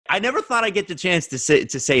I never thought I'd get the chance to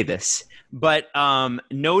say this, but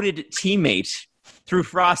noted teammate through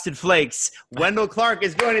Frosted Flakes, Wendel Clark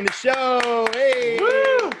is joining the show. Hey!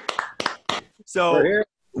 Woo! So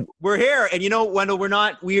we're here. And Wendel,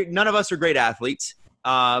 none of us are great athletes,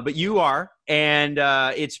 but you are. And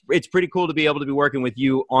it's pretty cool to be able to be working with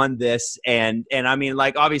you on this. And I mean,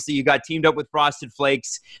 like, obviously you got teamed up with Frosted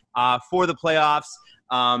Flakes for the playoffs.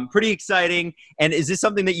 Pretty exciting. And is this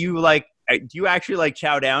something that you like? Do you actually like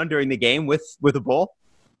chow down during the game with a bowl?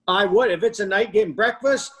 I would. If it's a night game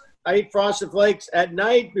breakfast, I eat Frosted Flakes. At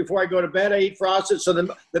night, before I go to bed, I eat Frosted. So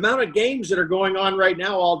the amount of games that are going on right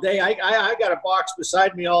now all day, I got a box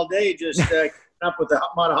beside me all day just up with the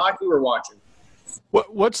amount of hockey we're watching.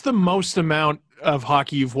 What's the most amount of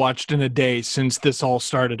hockey you've watched in a day since this all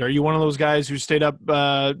started? Are you one of those guys who stayed up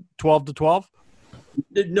 12 to 12?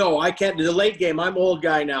 No, I can't do the late game. I'm an old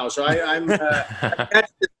guy now, so I'm I catch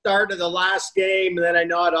the start of the last game and then I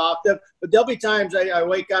nod off them. But there'll be times I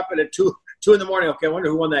wake up at 2 in the morning. Okay, I wonder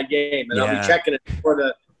who won that game, and I'll be checking it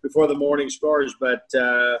before the morning scores. But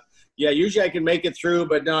usually I can make it through.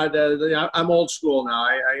 But no, I'm old school now.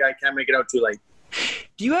 I can't make it out too late.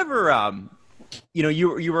 Do you ever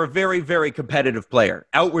you were a very, very competitive player,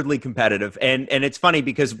 outwardly competitive. And it's funny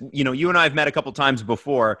because, you and I have met a couple times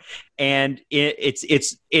before, and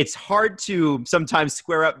it's hard to sometimes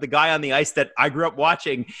square up the guy on the ice that I grew up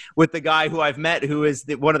watching with the guy who I've met, who is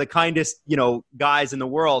one of the kindest, guys in the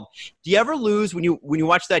world. Do you ever lose when you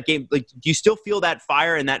watch that game? Like, do you still feel that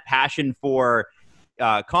fire and that passion for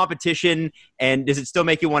competition? And does it still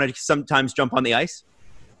make you want to sometimes jump on the ice?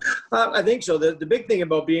 I think so. The big thing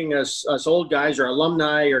about being us old guys or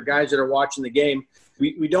alumni or guys that are watching the game,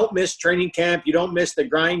 we don't miss training camp. You don't miss the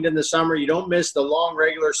grind in the summer. You don't miss the long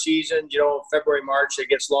regular season, February, March, it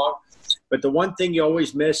gets long. But the one thing you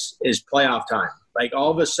always miss is playoff time. Like, all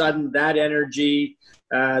of a sudden, that energy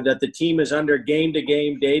that the team is under game to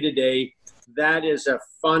game, day to day, that is a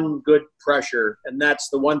fun, good pressure. And that's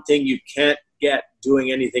the one thing you can't get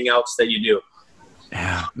doing anything else that you do.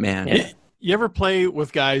 Yeah, man. Yeah. You ever play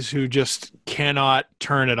with guys who just cannot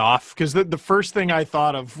turn it off? Because the first thing I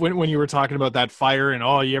thought of when you were talking about that fire and,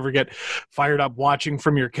 you ever get fired up watching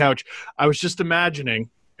from your couch, I was just imagining,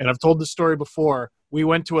 and I've told this story before, we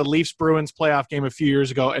went to a Leafs-Bruins playoff game a few years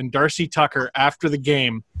ago, and Darcy Tucker, after the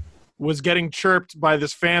game, was getting chirped by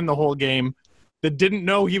this fan the whole game that didn't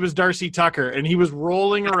know he was Darcy Tucker, and he was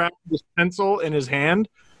rolling around with his pencil in his hand.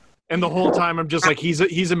 And the whole time I'm just like,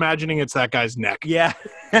 he's imagining it's that guy's neck. Yeah.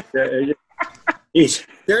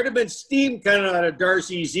 There'd have been steam coming out of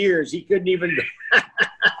Darcy's ears. He couldn't even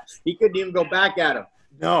go back at him.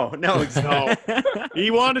 No.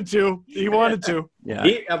 He wanted to. Yeah.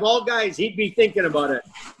 Of all guys, he'd be thinking about it.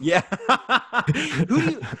 Yeah.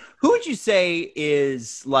 Who would you say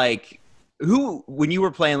is like, when you were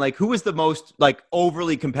playing, like, who was the most like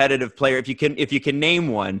overly competitive player? If you can name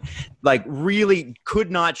one, like, really could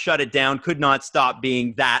not shut it down, could not stop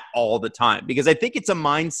being that all the time. Because I think it's a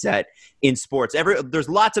mindset in sports. There's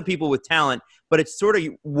lots of people with talent, but it's sort of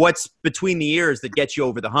what's between the ears that gets you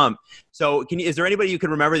over the hump. So is there anybody you can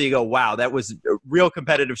remember that you go, wow, that was a real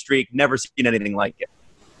competitive streak, never seen anything like it?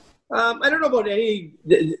 I don't know about any.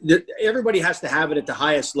 Everybody has to have it at the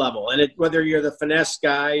highest level, and whether you're the finesse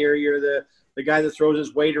guy or you're the guy that throws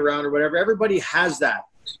his weight around or whatever, everybody has that.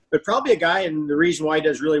 But probably a guy, and the reason why he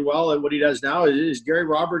does really well at what he does now is Gary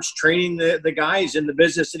Roberts training the guys in the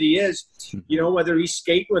business that he is. Whether he's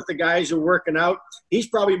skating with the guys who are working out, he's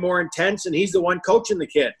probably more intense, and he's the one coaching the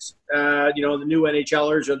kids. The new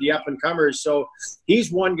NHLers or the up and comers. So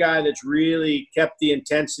he's one guy that's really kept the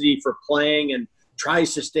intensity for playing and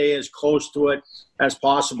tries to stay as close to it as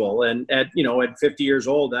possible. And at 50 years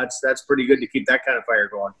old, that's pretty good to keep that kind of fire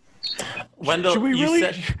going. Wendel, should we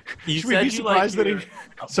be surprised that he?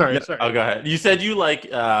 Sorry. Oh, go ahead. You said you like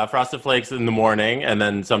Frosted Flakes in the morning and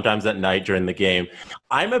then sometimes at night during the game.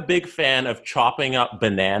 I'm a big fan of chopping up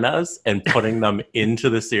bananas and putting them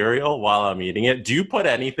into the cereal while I'm eating it. Do you put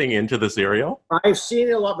anything into the cereal? I've seen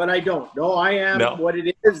it a lot, but I don't. No, I am what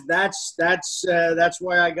it is. That's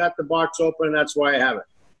why I got the box open, and that's why I have it.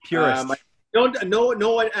 Purist. I don't no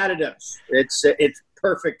additives. It's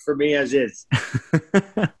perfect for me as is.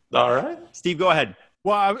 All right. Steve, go ahead.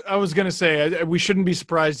 Well, I was going to say, we shouldn't be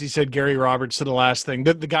surprised he said Gary Roberts to the last thing.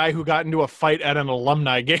 The guy who got into a fight at an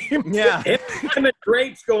alumni game. Yeah. Him and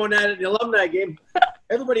Drapes going at it in the alumni game.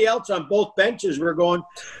 Everybody else on both benches were going,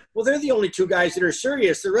 well, they're the only two guys that are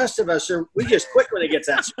serious. The rest of us we just quit when it gets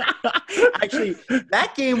that. Actually,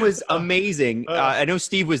 that game was amazing. I know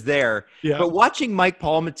Steve was there. Yeah. But watching Mike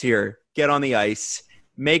Palmateer get on the ice,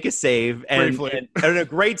 make a save, and a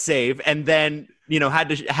great save, and then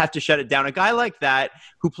have to shut it down. A guy like that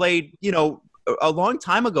who played, a long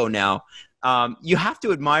time ago now. You have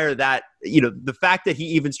to admire that, the fact that he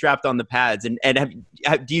even strapped on the pads. And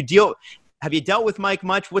have you dealt with Mike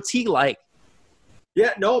much? What's he like?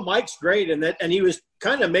 Yeah, no, Mike's great, and he was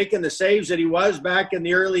kind of making the saves that he was back in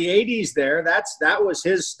the early '80s. That was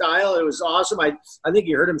his style. It was awesome. I think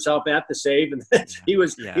he hurt himself at the save, and he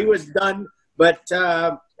was done. But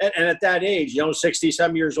and at that age,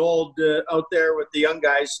 60-some years old, out there with the young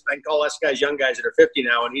guys. I can call us guys young guys that are 50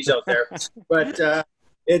 now, and he's out there. But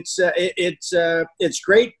it's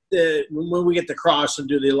great when we get to cross and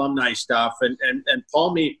do the alumni stuff. And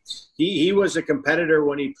Palmy, he was a competitor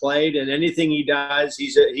when he played, and anything he does,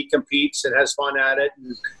 he competes and has fun at it.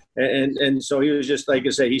 And so he was just, like I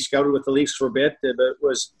say, he scouted with the Leafs for a bit, but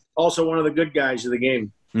was also one of the good guys of the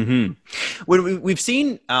game. Mm-hmm. When we've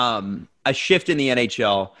seen a shift in the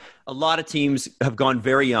NHL, a lot of teams have gone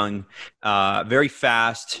very young, very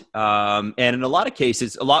fast, and in a lot of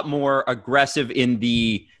cases, a lot more aggressive in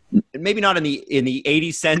the, maybe not in the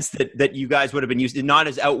 80s sense that you guys would have been used to, not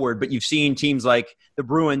as outward, but you've seen teams like the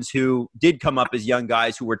Bruins who did come up as young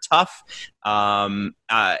guys who were tough. And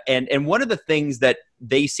one of the things that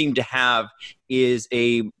they seem to have is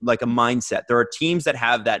a mindset. There are teams that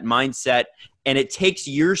have that mindset, and it takes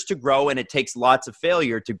years to grow, and it takes lots of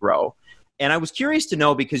failure to grow. And I was curious to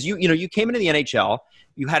know, because you came into the NHL,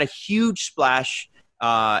 you had a huge splash,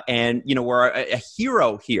 and were a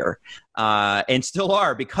hero here, and still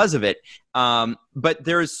are because of it. But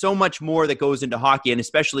there is so much more that goes into hockey, and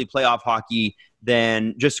especially playoff hockey,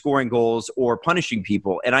 than just scoring goals or punishing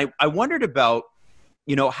people. And I wondered about,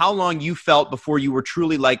 how long you felt before you were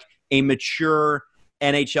truly like a mature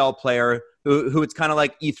NHL player who it's kind of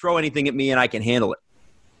like, you throw anything at me and I can handle it.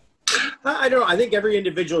 I don't know. I think every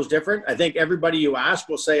individual is different. I think everybody you ask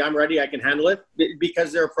will say, I'm ready, I can handle it,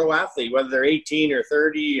 because they're a pro athlete. Whether they're 18 or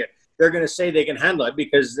 30, they're going to say they can handle it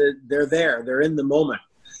because they're there. They're in the moment.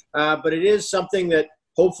 But it is something that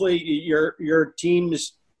hopefully your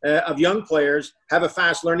teams of young players have a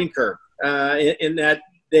fast learning curve, in that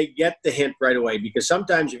they get the hint right away. Because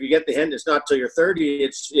sometimes if you get the hint, it's not till you're 30,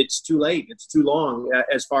 it's too late. It's too long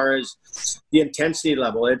as far as the intensity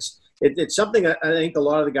level. It's something I think a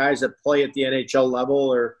lot of the guys that play at the NHL level,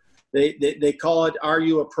 or they call it, are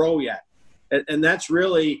you a pro yet? And that's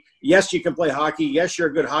really, yes, you can play hockey. Yes, you're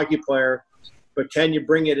a good hockey player, but can you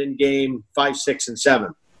bring it in game 5, 6, and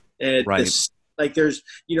 7? And right. There's,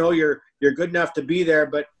 you're good enough to be there,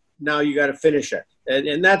 but now you got to finish it. And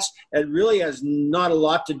it really has not a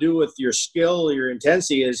lot to do with your skill or your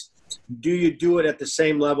intensity. Is, do you do it at the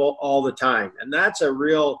same level all the time? And that's a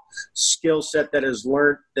real skill set that is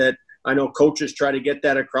learned, that I know coaches try to get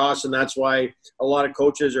that across. And that's why a lot of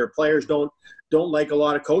coaches or players don't like a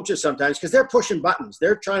lot of coaches sometimes, because they're pushing buttons.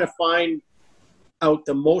 They're trying to find out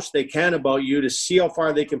the most they can about you to see how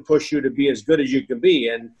far they can push you to be as good as you can be.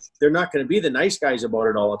 And they're not going to be the nice guys about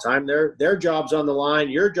it all the time. Their job's on the line,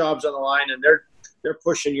 your job's on the line, and they're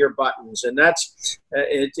pushing your buttons. And that's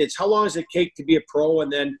it's how long does it take to be a pro,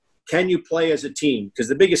 and then can you play as a team? Because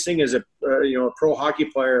the biggest thing is a pro hockey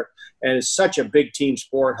player, and it's such a big team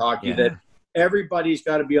sport, hockey, that everybody's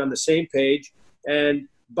got to be on the same page and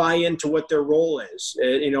buy into what their role is.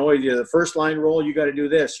 You're the first line role, you got to do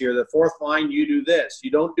this. You're the fourth line, you do this.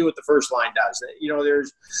 You don't do what the first line does.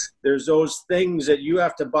 There's those things that you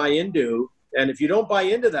have to buy into, and if you don't buy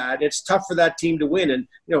into that, it's tough for that team to win. And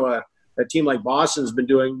a team like Boston's been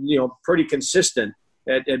doing pretty consistent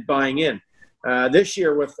at buying in. This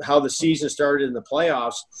year, with how the season started in the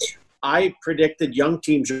playoffs, I predicted young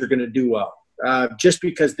teams are going to do well, just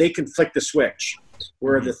because they can flick the switch,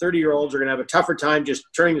 where the 30-year-olds are going to have a tougher time just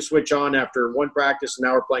turning the switch on after one practice, and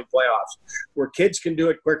now we're playing playoffs, where kids can do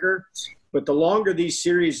it quicker. But the longer these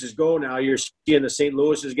series go now, you're seeing the St.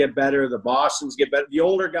 Louis's get better, the Bostons get better. The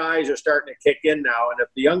older guys are starting to kick in now, and if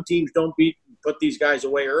the young teams don't put these guys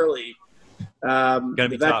away early, gonna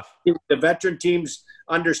be tough. The veteran teams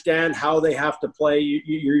understand how they have to play.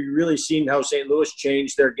 You're really seeing how St. Louis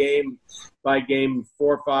changed their game by game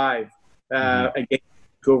 4 or 5 against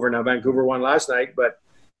Vancouver. Now Vancouver won last night, but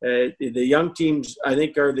the young teams, I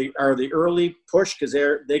think, are the early push, because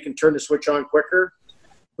they can turn the switch on quicker.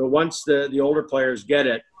 But once the older players get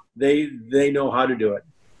it, they know how to do it.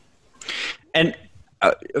 And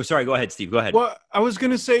sorry, go ahead, Steve. Go ahead. Well, I was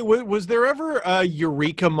going to say, was there ever a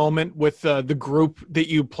eureka moment with the group that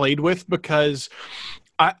you played with? Because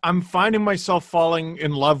I'm finding myself falling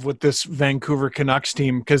in love with this Vancouver Canucks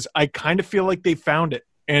team, because I kind of feel like they found it.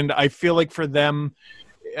 And I feel like for them,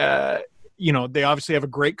 they obviously have a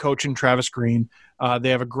great coach in Travis Green. They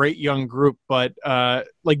have a great young group, but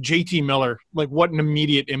like JT Miller, like what an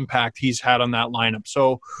immediate impact he's had on that lineup.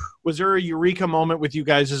 So was there a eureka moment with you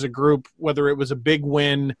guys as a group, whether it was a big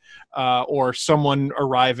win or someone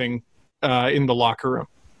arriving in the locker room?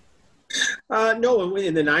 No,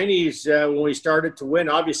 in the 90s, when we started to win,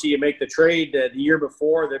 obviously you make the trade the year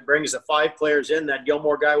before that brings the 5 players in. That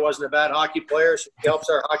Gilmore guy wasn't a bad hockey player, so he helps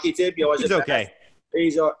our hockey team. He's okay.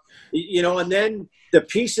 He's, and then the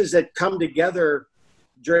pieces that come together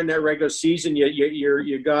during that regular season,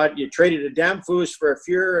 you traded Adamfus for a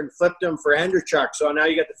Fuhrer and flipped him for Andrechuk. So now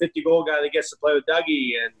you got the 50-goal guy that gets to play with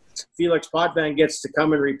Dougie, and Felix Potvin gets to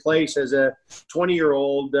come and replace as a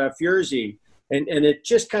 20-year-old Furzy. And it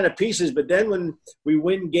just kind of pieces. But then when we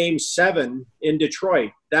win Game 7 in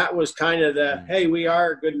Detroit, that was kind of hey, we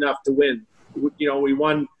are good enough to win. We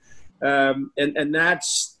won, and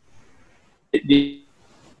that's with the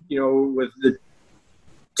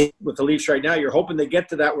Leafs right now. You're hoping they get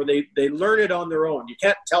to that where they learn it on their own. You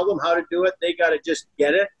can't tell them how to do it; they got to just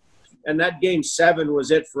get it. And that Game 7 was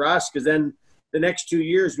it for us, because then the next 2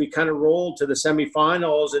 years we kind of rolled to the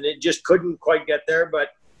semifinals, and it just couldn't quite get there,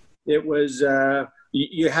 but. It was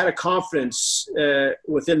you had a confidence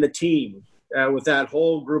within the team with that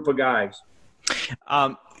whole group of guys.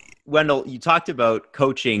 Wendel, you talked about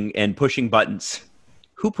coaching and pushing buttons.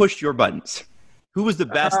 Who pushed your buttons? Who was the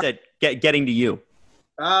best at getting to you?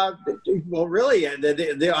 Well, really,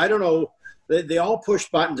 I don't know. They all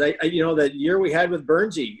pushed buttons. That year we had with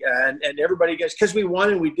Bernsey, and everybody gets, because we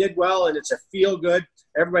won and we did well, and it's a feel good.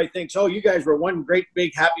 Everybody thinks, oh, you guys were one great,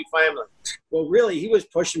 big, happy family. Well, really, he was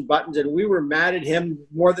pushing buttons, and we were mad at him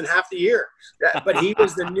more than half the year. But he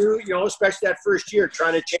was the new, especially that first year,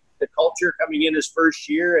 trying to change the culture coming in his first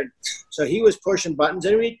year. And so he was pushing buttons,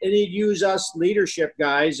 and he'd use us leadership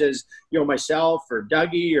guys as, myself or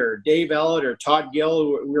Dougie or Dave Ellett or Todd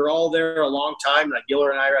Gill. We were all there a long time. Like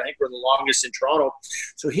Giller and I think, were the longest in Toronto.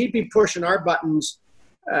 So he'd be pushing our buttons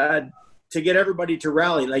to get everybody to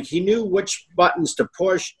rally. Like, he knew which buttons to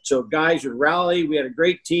push so guys would rally. We had a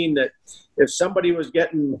great team that if somebody was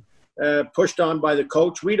getting pushed on by the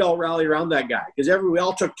coach, we'd all rally around that guy, because we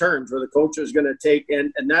all took turns where the coach was going to take.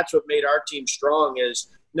 And that's what made our team strong is,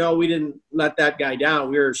 no, we didn't let that guy down.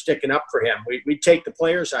 We were sticking up for him. We'd take the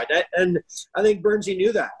player side. And I think Bernsey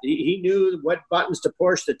knew that. He knew what buttons to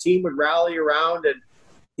push. The team would rally around, and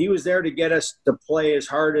he was there to get us to play as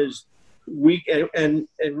hard as when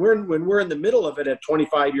we're in the middle of it at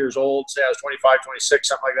 25 years old, say I was 25, 26,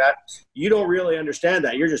 something like that, you don't really understand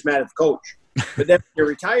that. You're just mad at the coach. But then you're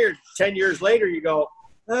retired 10 years later, you go,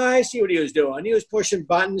 oh, I see what he was doing. He was pushing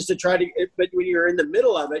buttons to try to, but when you're in the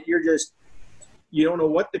middle of it, you don't know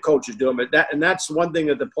what the coach is doing. But that's one thing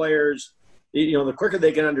that the players, the quicker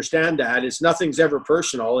they can understand that, nothing's ever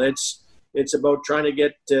personal. It's about trying to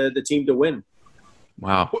get the team to win.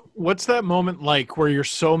 Wow. What's that moment like where you're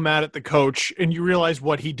so mad at the coach and you realize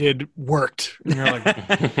what he did worked? And you're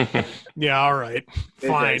like, yeah, all right,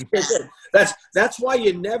 fine. That's why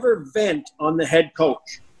you never vent on the head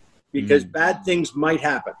coach, because bad things might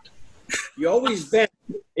happen. You always vent.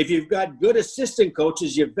 If you've got good assistant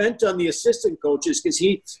coaches, you vent on the assistant coaches, because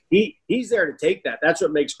he's there to take that. That's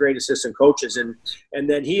what makes great assistant coaches. And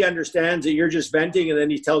then he understands that you're just venting, and then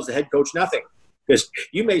he tells the head coach nothing. Because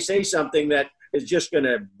you may say something that is just going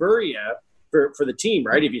to bury you for the team,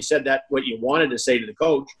 right? If you said that what you wanted to say to the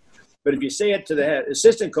coach. But if you say it to the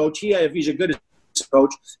assistant coach, if he's a good assistant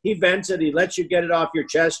coach, he vents it, he lets you get it off your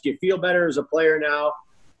chest, you feel better as a player now,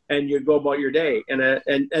 and you go about your day.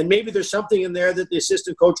 And maybe there's something in there that the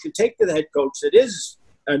assistant coach can take to the head coach that is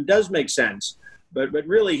and does make sense. But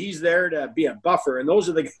really, he's there to be a buffer, and those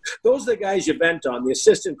are the guys you vent on, the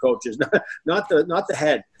assistant coaches, not the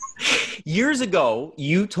head. Years ago,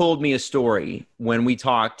 you told me a story when we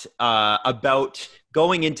talked about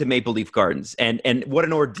going into Maple Leaf Gardens and what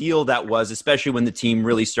an ordeal that was, especially when the team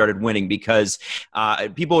really started winning, because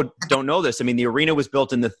people don't know this. I mean, the arena was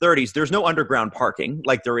built in the 30s. There's no underground parking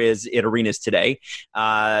like there is in arenas today.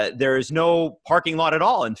 There's no parking lot at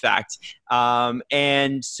all, in fact.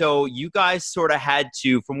 And so you guys sort of had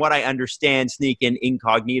to, from what I understand, sneak in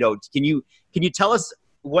incognito. Can you tell us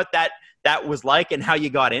what that was like and how you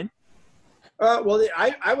got in? Well,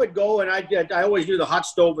 I would go, and I always knew the hot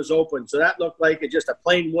stove was open, so that looked like just a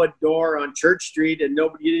plain wood door on Church Street, and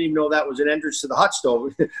you didn't even know that was an entrance to the hot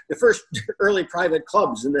stove. The first early private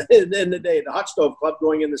clubs in the day, the hot stove club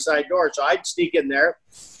going in the side door. So I'd sneak in there.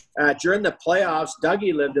 During the playoffs,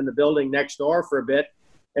 Dougie lived in the building next door for a bit,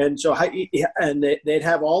 and so they'd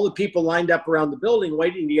have all the people lined up around the building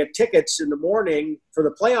waiting to get tickets in the morning for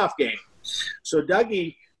the playoff game. So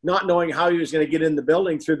Dougie not knowing how he was going to get in the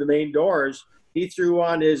building through the main doors, he threw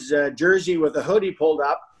on his jersey with a hoodie pulled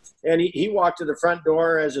up, and he walked to the front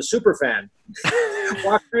door as a super fan.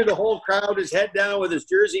 Walked through the whole crowd, his head down with his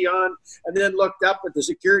jersey on, and then looked up at the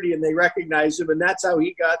security, and they recognized him, and that's how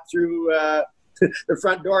he got through the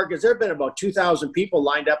front door, because there have been about 2,000 people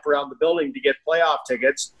lined up around the building to get playoff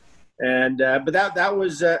tickets. And but that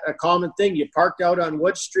was a common thing. You parked out on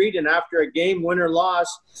Wood Street, and after a game, win or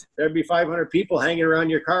loss, there'd be 500 people hanging around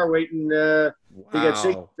your car waiting to get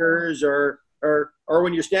signatures, or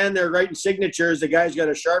when you're standing there writing signatures, the guy's got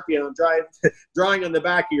a Sharpie on drawing on the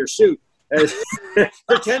back of your suit,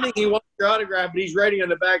 pretending he wants your autograph, but he's writing on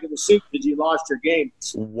the back of the suit because you lost your game.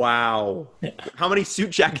 Wow. How many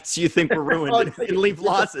suit jackets do you think were ruined in leave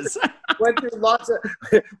losses? Went through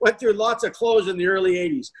lots of clothes in the early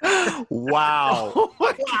 80s. Wow. Oh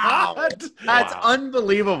my God. That's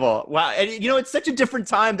unbelievable. Wow. And it's such a different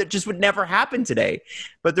time that just would never happen today.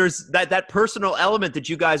 But there's that personal element that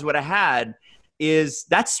you guys would have had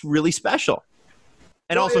that's really special.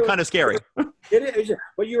 And also kind of scary. It is,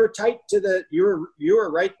 but you were tight to you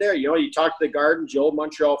were right there. You talked to the Gardens, the old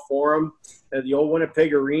Montreal Forum, the old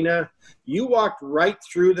Winnipeg Arena. You walked right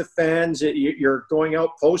through the fans. You're going out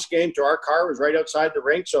post game to our car. It was right outside the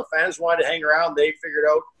rink. So if fans wanted to hang around, they figured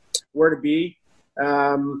out where to be.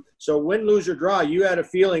 So win, lose, or draw, you had a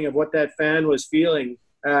feeling of what that fan was feeling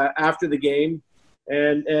after the game.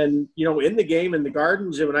 And in the game in the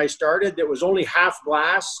Gardens, when I started, it was only half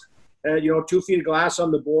glass. 2 feet of glass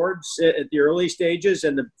on the boards at the early stages,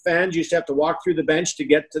 and the fans used to have to walk through the bench to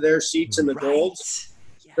get to their seats in the golds.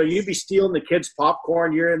 Yes. So you'd be stealing the kids'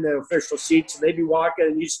 popcorn. You're in the official seats, and they'd be walking,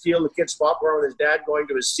 and you'd steal the kids' popcorn with his dad going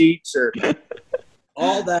to his seats, or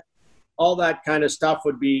all that kind of stuff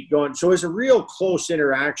would be going. So it was a real close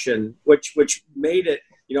interaction, which made it.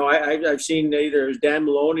 I've seen either Dan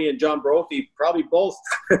Maloney and John Brophy probably both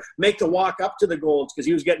make the walk up to the golds because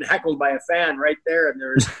he was getting heckled by a fan right there, and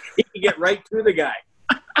he could get right through the guy.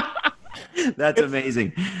 That's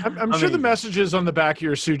amazing. I'm sure the messages on the back of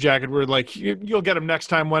your suit jacket were like, "You'll get them next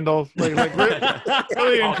time, Wendell." Like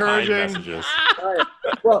really encouraging.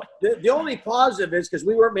 Well, the only positive is because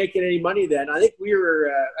we weren't making any money then. I think we were.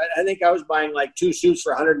 I think I was buying like 2 suits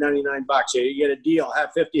for $199. You get a deal,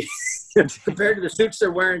 have 50 compared to the suits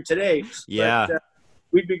they're wearing today. Yeah. But,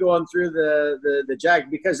 we'd be going through the jacket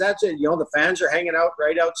because that's it. The fans are hanging out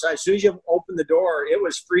right outside. As soon as you open the door, it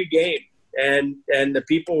was free game. And the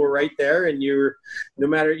people were right there, and you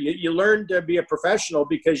learned to be a professional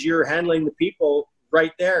because you're handling the people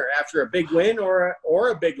right there after a big win or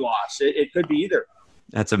a big loss. It could be either.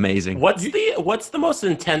 That's amazing. What's the most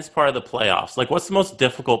intense part of the playoffs? Like, what's the most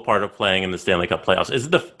difficult part of playing in the Stanley Cup playoffs? Is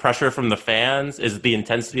it the pressure from the fans? Is it the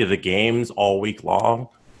intensity of the games all week long?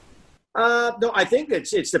 No, I think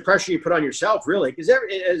it's the pressure you put on yourself, really, because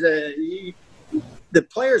the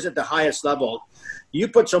players at the highest level, you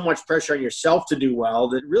put so much pressure on yourself to do well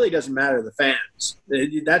that it really doesn't matter to the fans.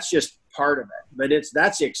 That's just part of it. But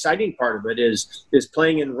that's the exciting part of it is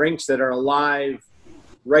playing in rinks that are alive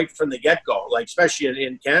right from the get-go, like especially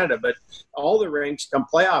in Canada. But all the rinks come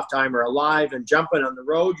playoff time are alive and jumping. On the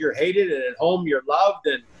road, you're hated, and at home, you're loved.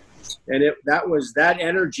 And that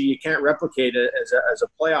energy you can't replicate as a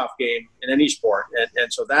playoff game in any sport.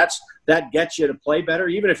 And so that gets you to play better,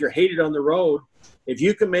 even if you're hated on the road. If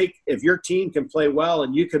your team can play well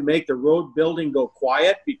and you can make the road building go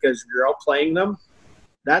quiet because you're out playing them,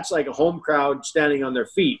 that's like a home crowd standing on their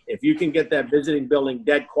feet. If you can get that visiting building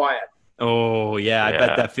dead quiet. Oh, yeah. I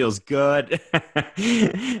bet that feels good.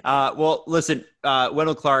 Well, listen,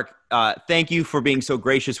 Wendel Clark, thank you for being so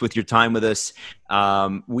gracious with your time with us.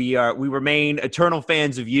 We remain eternal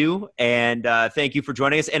fans of you, and thank you for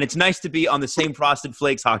joining us. And it's nice to be on the same Frosted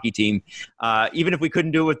Flakes hockey team. Even if we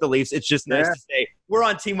couldn't do it with the Leafs, it's just nice to say we're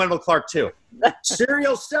on Team Wendel Clark too.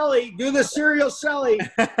 Serial Selly. Do the Serial Selly.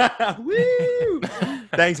 Woo!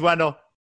 Thanks, Wendel.